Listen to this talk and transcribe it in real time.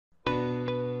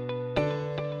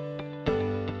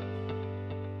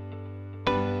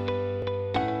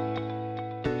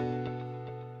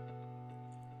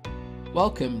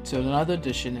Welcome to another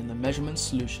edition in the Measurement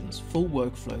Solutions full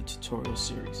workflow tutorial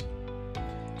series.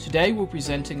 Today we're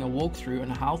presenting a walkthrough on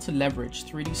how to leverage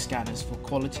 3D scanners for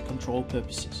quality control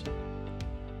purposes.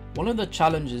 One of the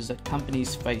challenges that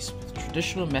companies face with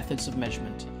traditional methods of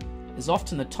measurement is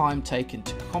often the time taken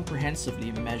to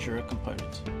comprehensively measure a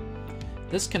component.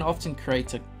 This can often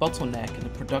create a bottleneck in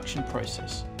the production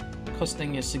process,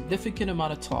 costing a significant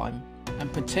amount of time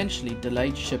and potentially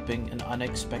delayed shipping and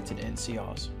unexpected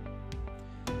NCRs.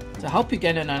 To help you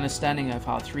get an understanding of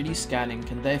how 3D scanning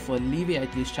can therefore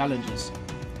alleviate these challenges,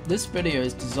 this video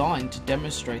is designed to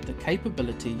demonstrate the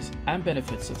capabilities and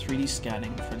benefits of 3D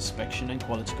scanning for inspection and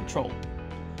quality control.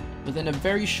 Within a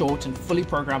very short and fully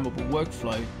programmable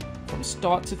workflow, from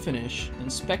start to finish,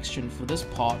 inspection for this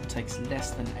part takes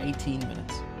less than 18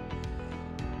 minutes.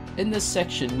 In this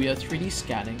section, we are 3D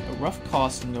scanning a rough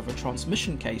casting of a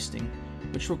transmission casing,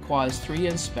 which requires 3D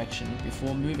inspection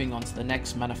before moving on to the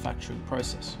next manufacturing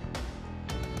process.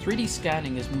 3D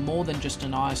scanning is more than just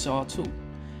an ISR tool.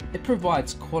 It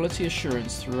provides quality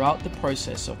assurance throughout the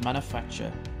process of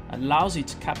manufacture and allows you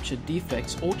to capture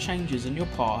defects or changes in your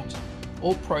part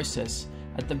or process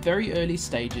at the very early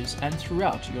stages and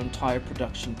throughout your entire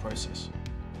production process.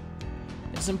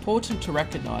 It's important to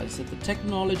recognize that the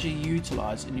technology you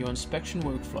utilize in your inspection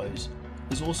workflows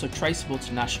is also traceable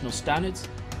to national standards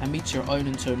and meets your own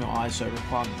internal ISO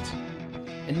requirements.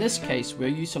 In this case, we're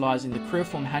utilizing the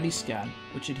Creaform HandyScan,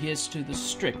 which adheres to the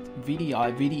strict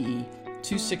VDI/VDE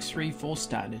 2634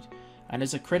 standard and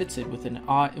is accredited within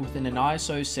an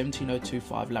ISO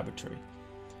 17025 laboratory.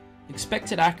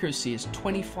 Expected accuracy is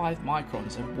 25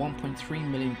 microns at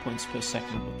 1.3 million points per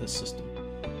second with this system.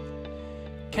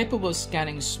 Capable of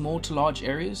scanning small to large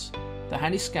areas, the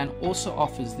HandyScan also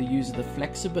offers the user the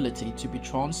flexibility to be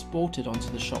transported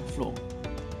onto the shop floor.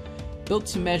 Built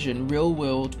to measure in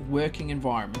real-world working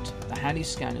environment, the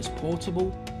HandyScan is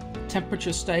portable,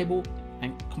 temperature stable,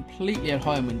 and completely at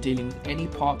home when dealing with any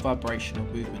part vibration or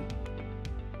movement.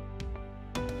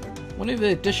 One of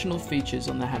the additional features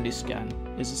on the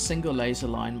HandyScan is a single laser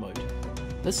line mode.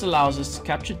 This allows us to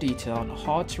capture detail in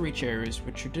hard to reach areas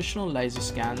where traditional laser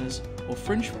scanners or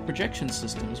fringe projection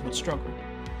systems would struggle.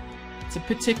 It's a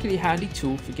particularly handy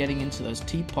tool for getting into those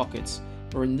T-pockets,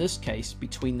 or in this case,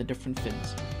 between the different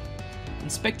fins.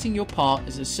 Inspecting your part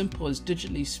is as simple as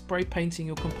digitally spray painting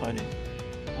your component,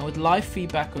 and with live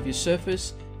feedback of your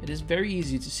surface, it is very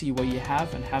easy to see where you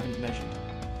have and haven't measured.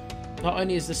 Not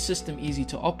only is the system easy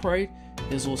to operate,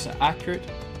 it is also accurate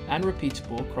and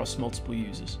repeatable across multiple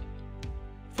users.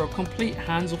 For a complete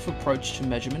hands-off approach to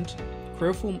measurement,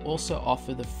 Creaform also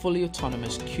offers the fully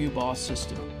autonomous Q-bar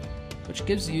system, which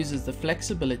gives users the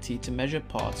flexibility to measure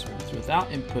parts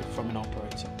without input from an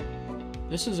operator.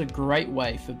 This is a great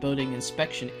way for building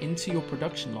inspection into your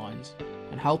production lines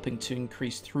and helping to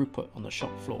increase throughput on the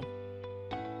shop floor.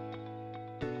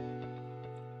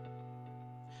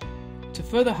 To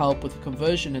further help with the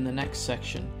conversion in the next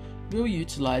section, we will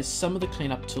utilize some of the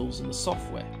cleanup tools in the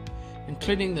software,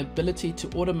 including the ability to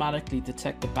automatically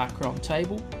detect the background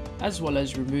table, as well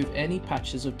as remove any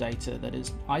patches of data that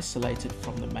is isolated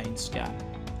from the main scan.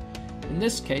 In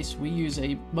this case, we use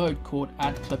a mode called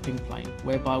Add Clipping Plane,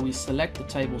 whereby we select the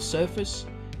table surface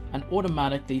and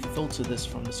automatically filter this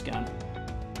from the scan.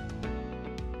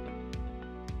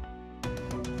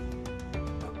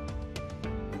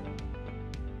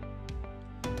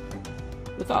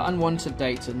 With our unwanted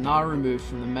data now removed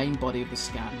from the main body of the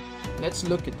scan, let's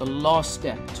look at the last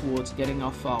step towards getting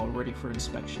our file ready for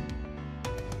inspection.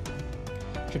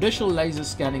 Traditional laser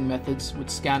scanning methods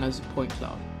would scan as a point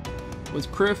cloud. With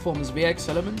Creaform's VX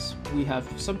elements, we have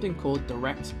something called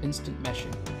direct instant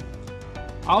meshing.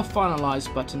 Our finalize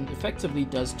button effectively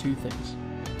does two things.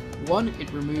 One,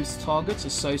 it removes targets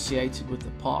associated with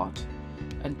the part,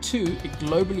 and two, it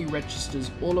globally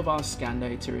registers all of our scan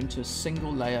data into a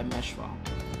single layer mesh file.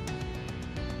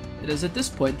 It is at this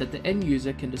point that the end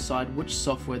user can decide which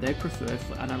software they prefer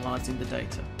for analyzing the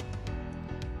data.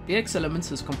 VX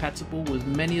Elements is compatible with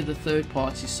many of the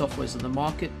third-party softwares on the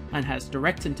market and has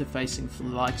direct interfacing for the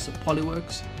likes of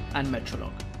Polyworks and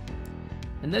Metrolog.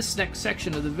 In this next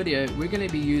section of the video, we're going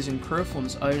to be using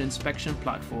Creaform's own inspection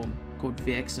platform called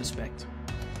VXInspect.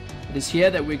 It is here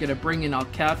that we're going to bring in our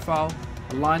CAD file,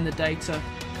 align the data,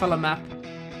 color map,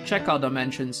 check our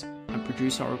dimensions, and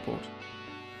produce our report.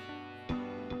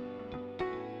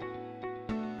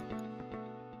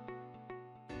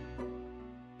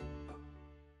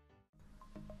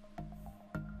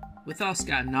 With our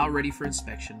scan now ready for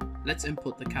inspection, let's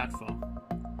import the CAD file.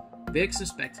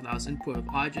 VXInspect allows input of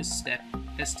IGES, STEP,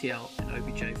 STL, and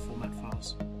OBJ format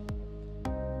files.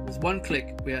 With one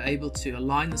click, we are able to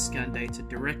align the scan data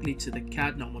directly to the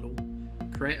CAD nominal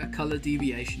create a color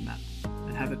deviation map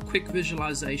and have a quick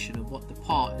visualization of what the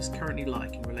part is currently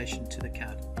like in relation to the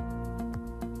CAD.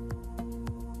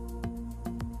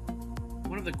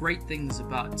 One of the great things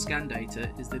about scan data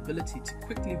is the ability to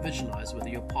quickly visualize whether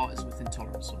your part is within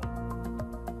tolerance or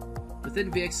not. Within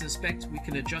VXInspect, we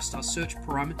can adjust our search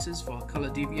parameters for our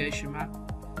color deviation map,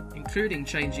 including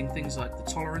changing things like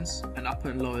the tolerance and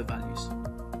upper and lower values.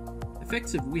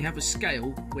 Effectively, we have a scale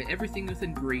where everything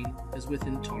within green is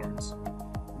within tolerance.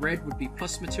 Red would be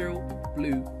plus material,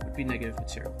 blue would be negative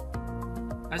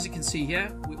material. As you can see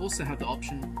here, we also have the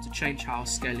option to change how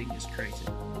scaling is created.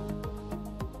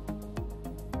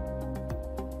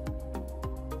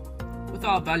 With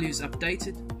our values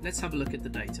updated, let's have a look at the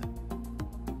data.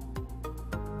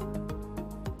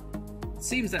 It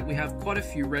seems that we have quite a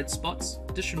few red spots,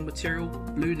 additional material,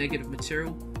 blue negative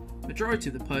material. Majority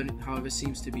of the component, however,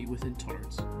 seems to be within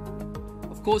tolerance.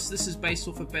 Of course, this is based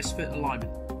off of best fit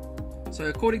alignment. So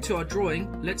according to our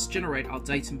drawing, let's generate our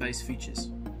datum-based features.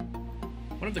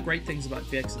 One of the great things about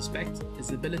VXInspect is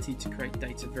the ability to create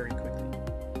data very quickly.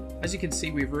 As you can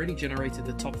see, we've already generated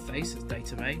the top face as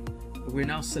datum A, but we're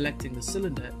now selecting the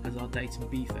cylinder as our datum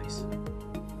B face.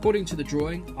 According to the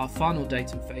drawing, our final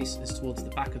datum face is towards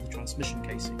the back of the transmission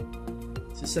casing.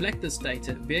 To select this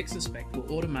data, VXInspect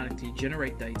will automatically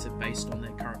generate data based on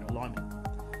their current alignment.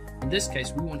 In this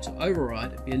case, we want to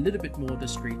override and be a little bit more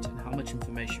discreet in how much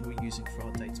information we're using for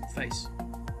our datum face.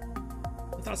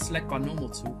 With our Select by Normal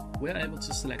tool, we're able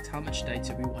to select how much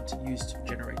data we want to use to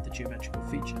generate the geometrical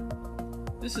feature.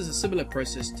 This is a similar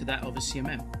process to that of a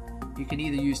CMM. You can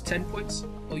either use 10 points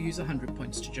or use 100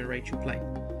 points to generate your plate.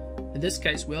 In this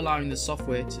case, we're allowing the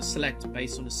software to select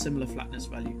based on a similar flatness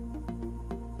value.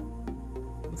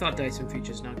 With our datum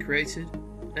features now created,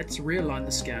 let's realign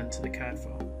the scan to the CAD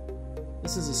file.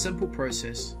 This is a simple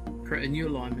process. Create a new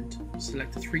alignment,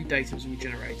 select the 3 datums we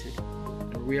generated,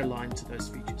 and realign to those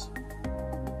features.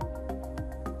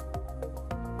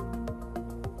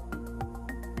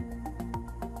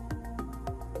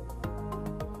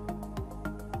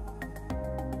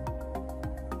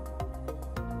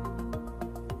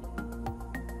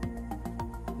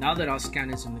 Now that our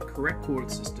scan is in the correct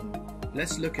coordinate system,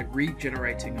 let's look at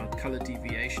regenerating our color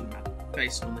deviation map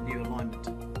based on the new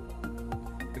alignment.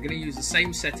 We're going to use the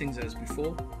same settings as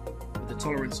before, with a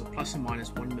tolerance of plus or minus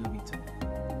 1 mm.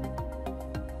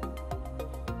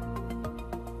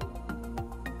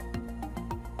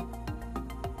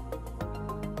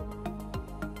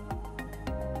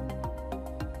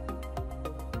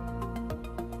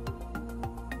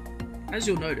 As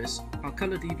you'll notice, our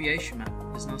color deviation map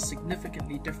is now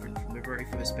significantly different from the very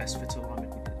first best fit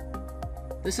alignment we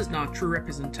did. This is now a true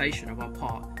representation of our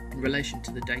part in relation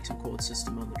to the data coord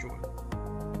system on the drawing.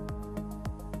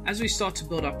 As we start to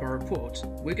build up our report,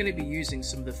 we're going to be using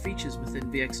some of the features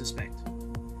within VXInspect.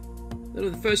 One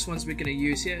of the first ones we're going to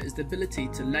use here is the ability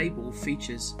to label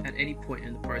features at any point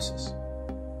in the process.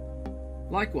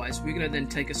 Likewise, we're going to then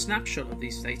take a snapshot of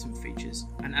these datum features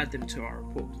and add them to our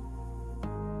report.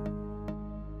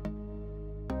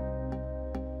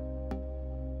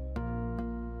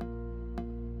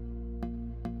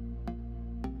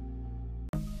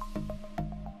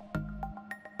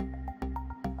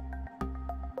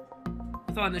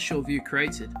 With our initial view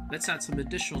created, let's add some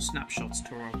additional snapshots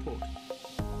to our report.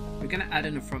 We're going to add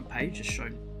in a front page as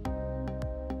shown.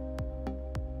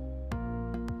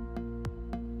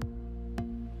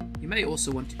 You may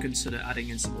also want to consider adding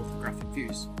in some orthographic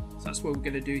views, so that's what we're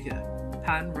going to do here.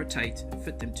 Pan, rotate, and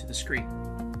fit them to the screen.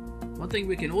 One thing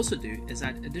we can also do is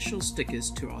add additional stickers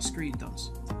to our screen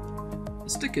dumps. The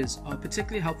stickers are a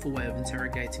particularly helpful way of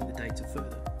interrogating the data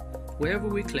further. Wherever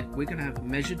we click, we're going to have a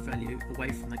measured value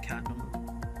away from the CAD normal.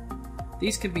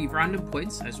 These can be random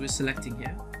points, as we're selecting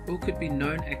here, or could be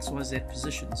known XYZ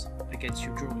positions against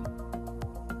your drawing.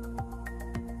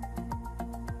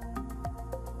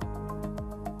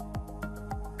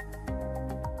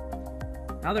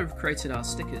 Now that we've created our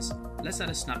stickers, let's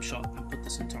add a snapshot and put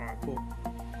this into our report.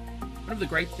 One of the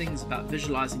great things about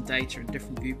visualizing data in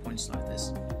different viewpoints like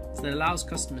this is that it allows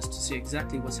customers to see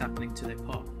exactly what's happening to their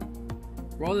part.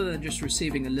 Rather than just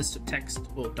receiving a list of text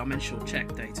or dimensional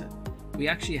check data, we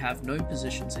actually have known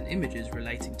positions and images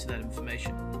relating to that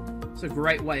information. It's a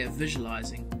great way of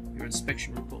visualizing your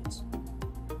inspection reports.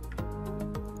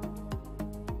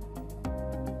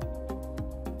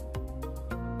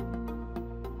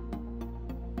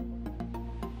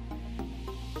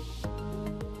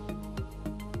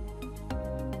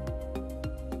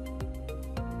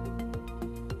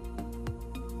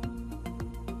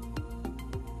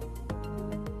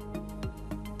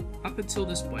 Up until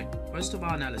this point, most of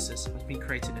our analysis has been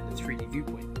created in a 3D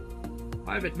viewpoint.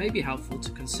 However, it may be helpful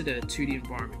to consider a 2D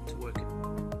environment to work in.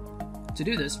 To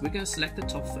do this, we're going to select the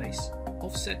top face,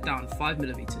 offset down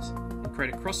 5mm, and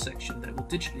create a cross-section that will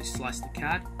digitally slice the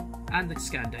CAD and the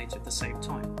scan data at the same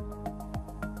time.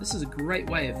 This is a great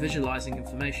way of visualizing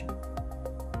information.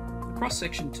 The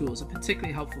cross-section tool is a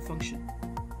particularly helpful function.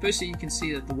 Firstly, you can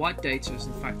see that the white data is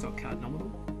in fact our CAD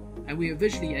nominal, and we are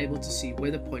visually able to see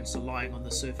where the points are lying on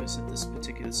the surface at this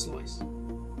particular slice.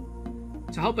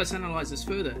 To help us analyze this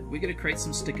further, we're going to create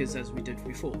some stickers as we did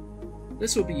before.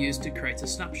 This will be used to create a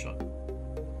snapshot.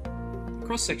 The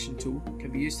cross-section tool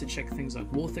can be used to check things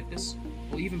like wall thickness,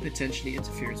 or even potentially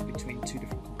interference between two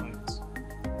different components.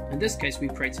 In this case,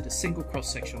 we've created a single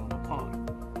cross-section on our part.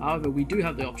 However, we do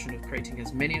have the option of creating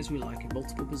as many as we like in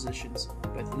multiple positions,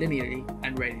 both linearly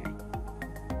and radially.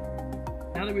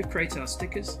 Now that we've created our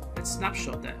stickers, let's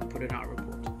snapshot that and put in our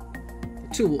report. The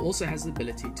tool also has the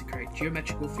ability to create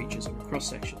geometrical features of a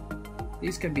cross-section.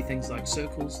 These can be things like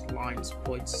circles, lines,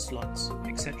 points, slots,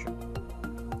 etc.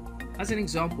 As an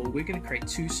example, we're going to create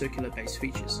two circular base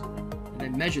features, and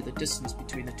then measure the distance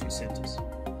between the two centers.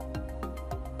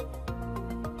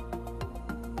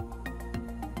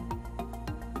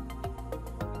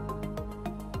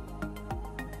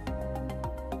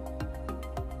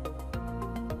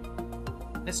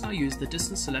 Let's now use the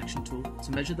distance selection tool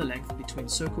to measure the length between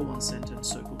circle 1 center and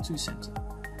circle 2 center.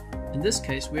 In this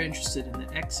case, we're interested in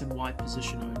the X and Y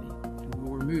position only, and we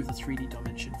will remove the 3D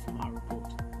dimension from our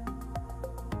report.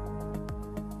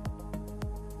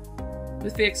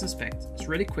 With VXInspect, it's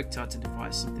really quick to identify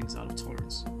something's out of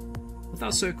tolerance. With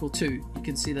our circle 2, you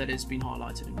can see that it's been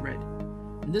highlighted in red.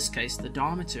 In this case, the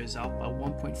diameter is out by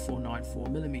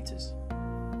 1.494mm.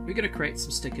 We're going to create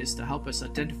some stickers to help us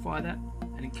identify that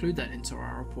and include that into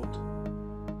our report.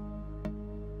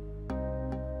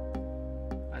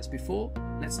 As before,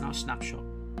 let's now snapshot.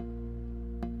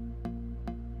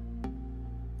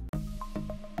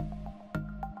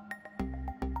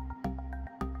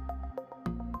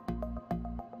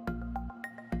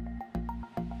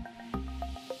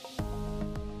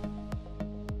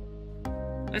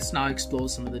 Let's now explore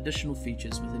some of the additional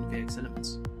features within VX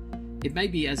Elements. It may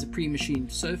be as a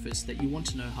pre-machined surface that you want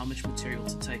to know how much material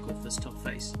to take off this top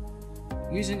face.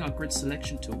 Using our grid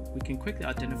selection tool, we can quickly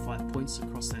identify points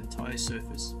across the entire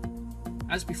surface.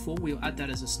 As before, we'll add that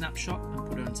as a snapshot and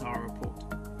put it into our report.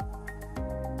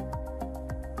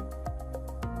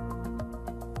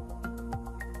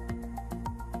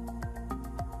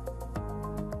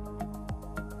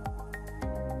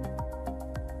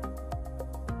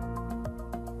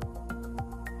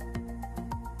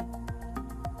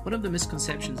 One of the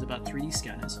misconceptions about 3D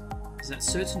scanners is that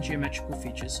certain geometrical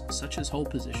features, such as hole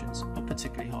positions, are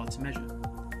particularly hard to measure.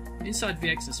 Inside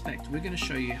VXInspect, we're going to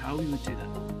show you how we would do that.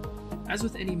 As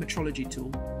with any metrology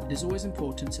tool, it is always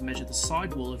important to measure the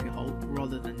side wall of your hole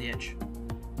rather than the edge.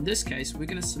 In this case, we're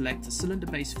going to select a cylinder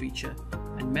base feature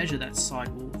and measure that side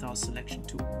wall with our selection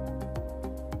tool.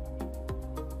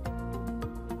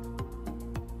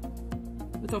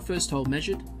 With our first hole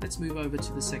measured, let's move over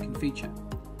to the second feature.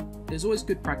 It is always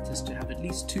good practice to have at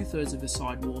least 2/3 of the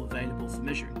side wall available for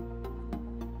measuring.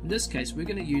 In this case, we're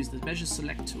going to use the Measure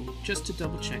Select tool just to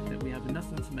double check that we have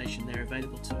enough information there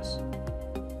available to us.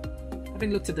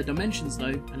 Having looked at the dimensions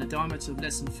though, and a diameter of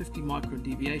less than 50 micron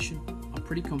deviation, I'm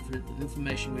pretty confident that the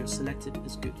information we have selected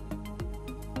is good.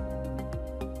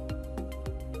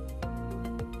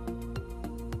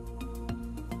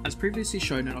 As previously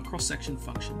shown in our cross-section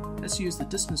function, let's use the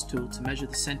distance tool to measure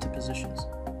the center positions.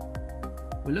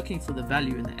 We're looking for the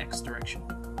value in the X direction.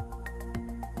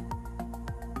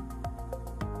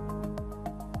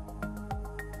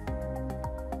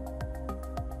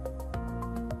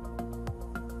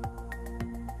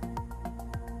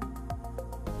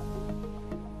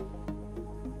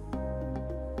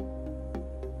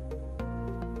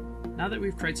 Now that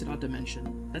we've created our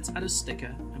dimension, let's add a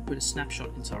sticker and put a snapshot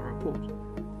into our report.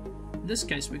 In this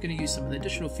case, we're going to use some of the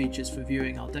additional features for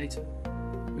viewing our data.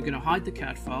 We're going to hide the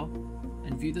CAD file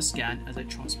and view the scan as a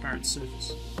transparent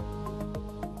surface.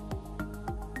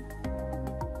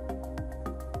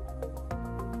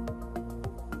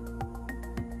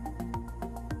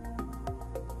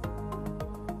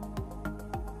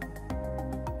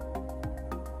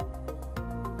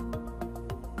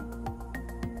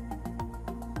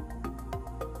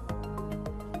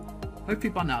 Hopefully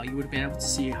by now you would have been able to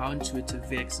see how intuitive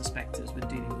VXInspect is when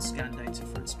dealing with scan data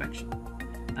for inspection,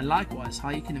 and likewise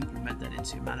how you can implement that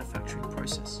into your manufacturing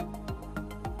process.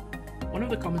 One of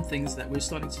the common things that we're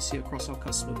starting to see across our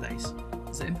customer base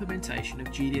is the implementation of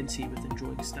GD&T within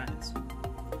drawing standards.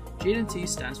 GD&T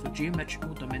stands for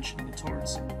Geometrical Dimensioning and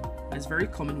Tolerancing, and is very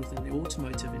common within the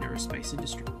automotive and aerospace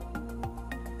industry.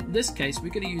 In In this case, we're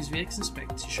going to use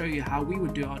VXInspect to show you how we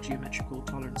would do our geometrical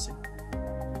tolerancing.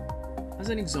 As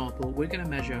an example, we're going to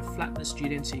measure a flatness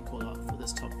GD&T callout for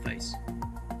this top face.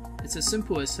 It's as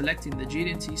simple as selecting the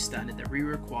GD&T standard that we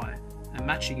require and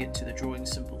matching it to the drawing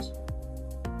symbols.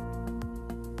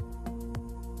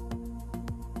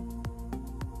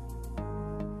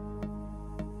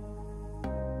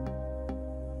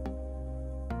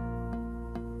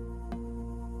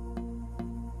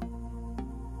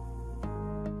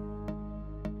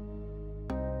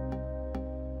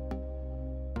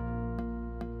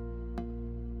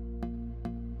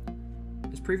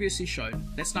 As previously shown,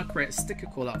 let's now create a sticker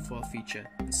callout for our feature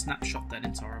and snapshot that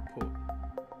into our report.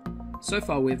 So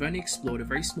far we've only explored a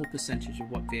very small percentage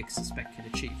of what VXInspect can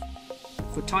achieve.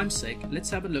 For time's sake, let's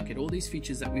have a look at all these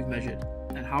features that we've measured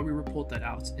and how we report that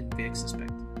out in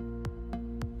VXInspect.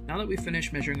 Now that we've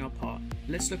finished measuring our part,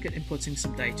 let's look at inputting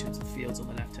some data into the fields on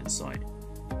the left hand side.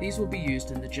 These will be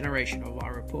used in the generation of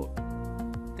our report.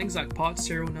 Things like part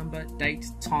serial number, date,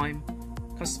 time,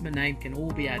 customer name can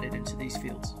all be added into these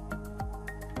fields.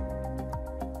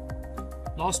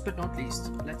 Last but not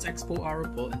least, let's export our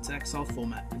report into Excel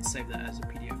format and save that as a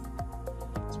PDF.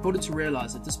 It's important to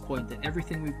realize at this point that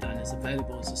everything we've done is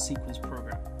available as a sequence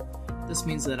program. This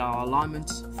means that our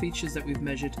alignments, features that we've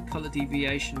measured, color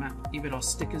deviation map, even our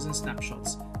stickers and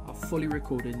snapshots are fully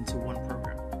recorded into one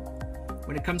program.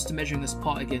 When it comes to measuring this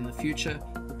part again in the future,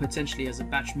 or potentially as a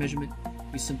batch measurement,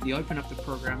 we simply open up the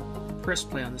program, press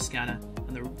play on the scanner,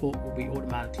 and the report will be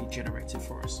automatically generated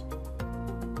for us.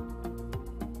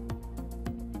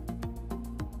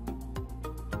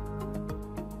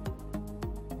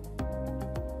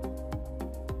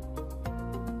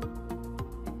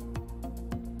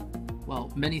 Well,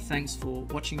 many thanks for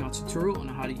watching our tutorial on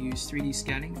how to use 3D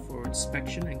scanning for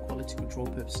inspection and quality control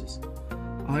purposes.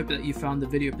 I hope that you found the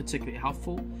video particularly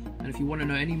helpful, and if you want to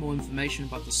know any more information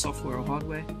about the software or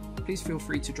hardware, please feel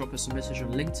free to drop us a message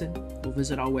on LinkedIn or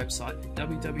visit our website at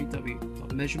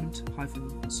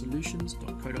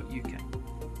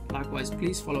www.measurement-solutions.co.uk. Likewise,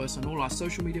 please follow us on all our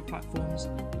social media platforms,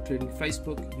 including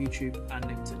Facebook, YouTube and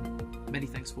LinkedIn. Many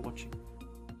thanks for watching.